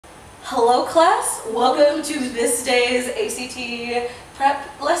Hello class, welcome to this day's ACT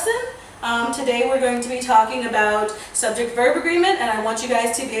prep lesson. Today we're going to be talking about subject-verb agreement, and I want you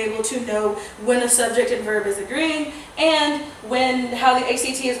guys to be able to know when a subject and verb is agreeing and how the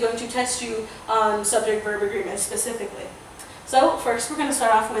ACT is going to test you on subject-verb agreement specifically. So first we're going to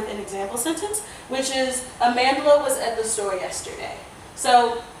start off with an example sentence, which is Amanda was at the store yesterday.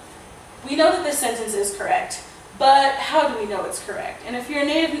 So we know that this sentence is correct. But how do we know it's correct? And if you're a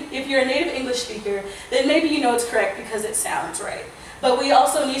native English speaker, then maybe you know it's correct because it sounds right. But we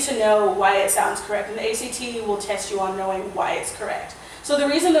also need to know why it sounds correct, and the ACT will test you on knowing why it's correct. So the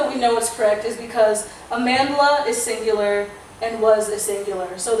reason that we know it's correct is because Amanda is singular and was is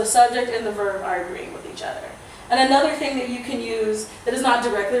singular. So the subject and the verb are agreeing with each other. And another thing that you can use that is not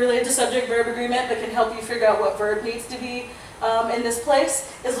directly related to subject-verb agreement but can help you figure out what verb needs to be in this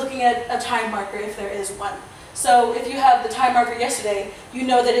place is looking at a time marker if there is one. So if you have the time marker yesterday, you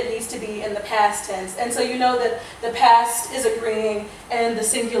know that it needs to be in the past tense. And so you know that the past is agreeing and the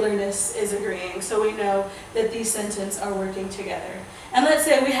singularness is agreeing. So we know that these sentences are working together. And let's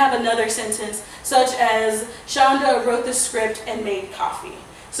say we have another sentence such as Shonda wrote the script and made coffee.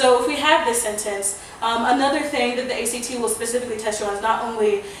 So if we have this sentence, another thing that the ACT will specifically test you on is not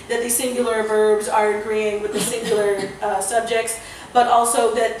only that the singular verbs are agreeing with the singular subjects, but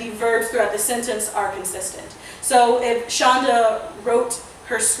also that the verbs throughout the sentence are consistent. So if Shonda wrote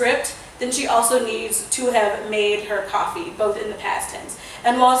her script, then she also needs to have made her coffee, both in the past tense.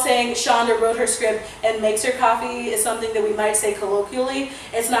 And while saying Shonda wrote her script and makes her coffee is something that we might say colloquially,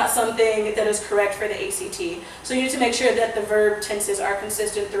 it's not something that is correct for the ACT. So you need to make sure that the verb tenses are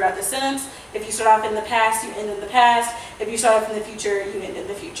consistent throughout the sentence. If you start off in the past, you end in the past. If you start off in the future, you end in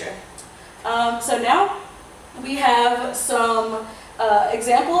the future. So now we have some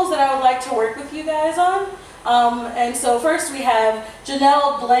examples that I would like to work with you guys on. And so first we have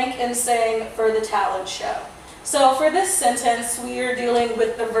Janelle blank and sang for the talent show. So for this sentence, we are dealing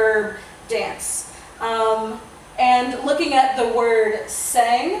with the verb dance. And looking at the word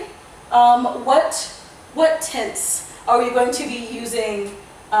sang, what tense are we going to be using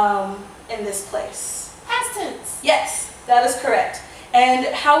in this place? Past tense. Yes, that is correct. And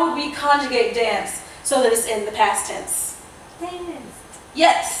how would we conjugate dance so that it's in the past tense? Dance.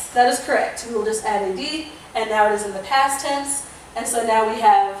 Yes, that is correct. We will just add a D, and now it is in the past tense. And so now we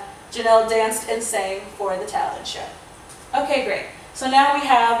have Janelle danced and sang for the talent show. Okay, great. So now we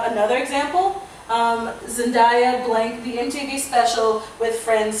have another example. Zendaya blank the MTV special with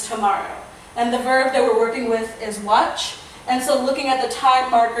friends tomorrow. And the verb that we're working with is watch. And so looking at the time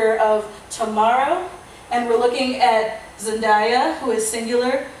marker of tomorrow, and we're looking at Zendaya, who is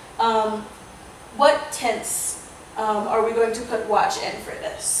singular, what tense are we going to put watch in for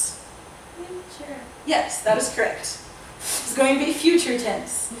this? Future. Yes, that is correct. It's going to be future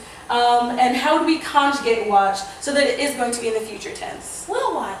tense. And how do we conjugate watch so that it is going to be in the future tense?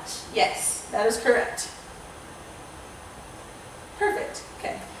 Will watch. Yes, that is correct. Perfect.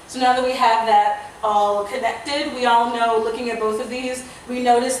 Okay. So now that we have that all connected, we all know, looking at both of these, we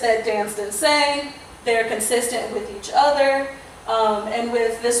notice that danced and sang, they're consistent with each other. And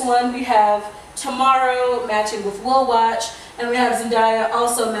with this one, we have tomorrow matching with will watch, and we have Zendaya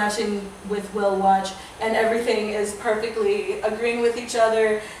also matching with will watch, and everything is perfectly agreeing with each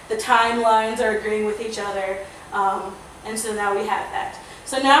other. The timelines are agreeing with each other, and so now we have that.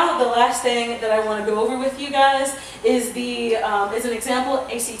 So now the last thing that I want to go over with you guys is an example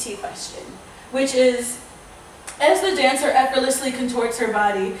ACT question, which is, as the dancer effortlessly contorts her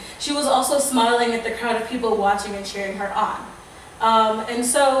body, she was also smiling at the crowd of people watching and cheering her on. And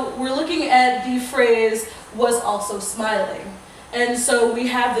so we're looking at the phrase was also smiling. And so we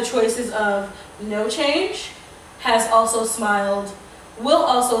have the choices of no change, has also smiled, will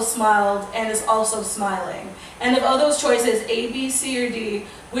also smiled, and is also smiling. And of all those choices, A, B, C, or D,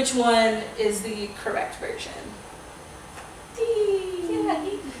 which one is the correct version? D. Yeah,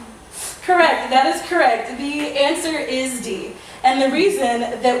 D. Correct, that is correct. The answer is D. And the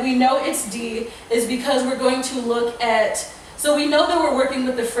reason that we know it's D is because we're going to look at, so we know that we're working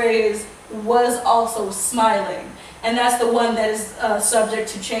with the phrase was also smiling, and that's the one that is subject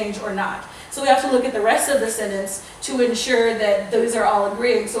to change or not. So we have to look at the rest of the sentence to ensure that those are all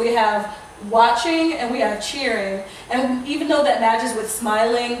agreeing. So we have watching and we have cheering, and even though that matches with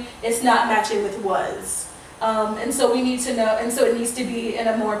smiling, it's not matching with was. And so we need to know, and so it needs to be in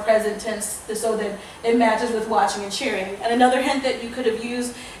a more present tense so that it matches with watching and cheering. And another hint that you could have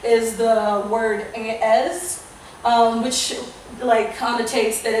used is the word as, which like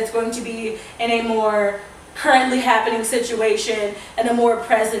connotates that it's going to be in a more currently happening situation and a more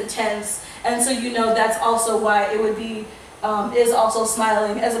present tense. And so you know that's also why it would be is also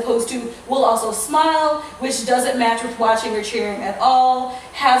smiling, as opposed to will also smile, which doesn't match with watching or cheering at all.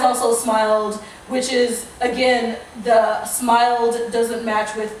 Has also smiled, which is, again, the smiled doesn't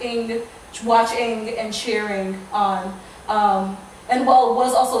match with ing, watching and cheering on. And while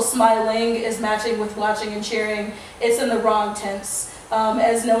was also smiling is matching with watching and cheering, it's in the wrong tense,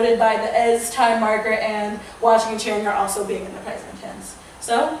 as noted by the as time marker, and watching and cheering are also being in the present tense.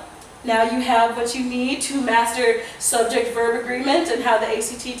 So now you have what you need to master subject-verb agreement and how the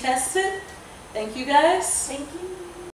ACT tests it. Thank you guys. Thank you.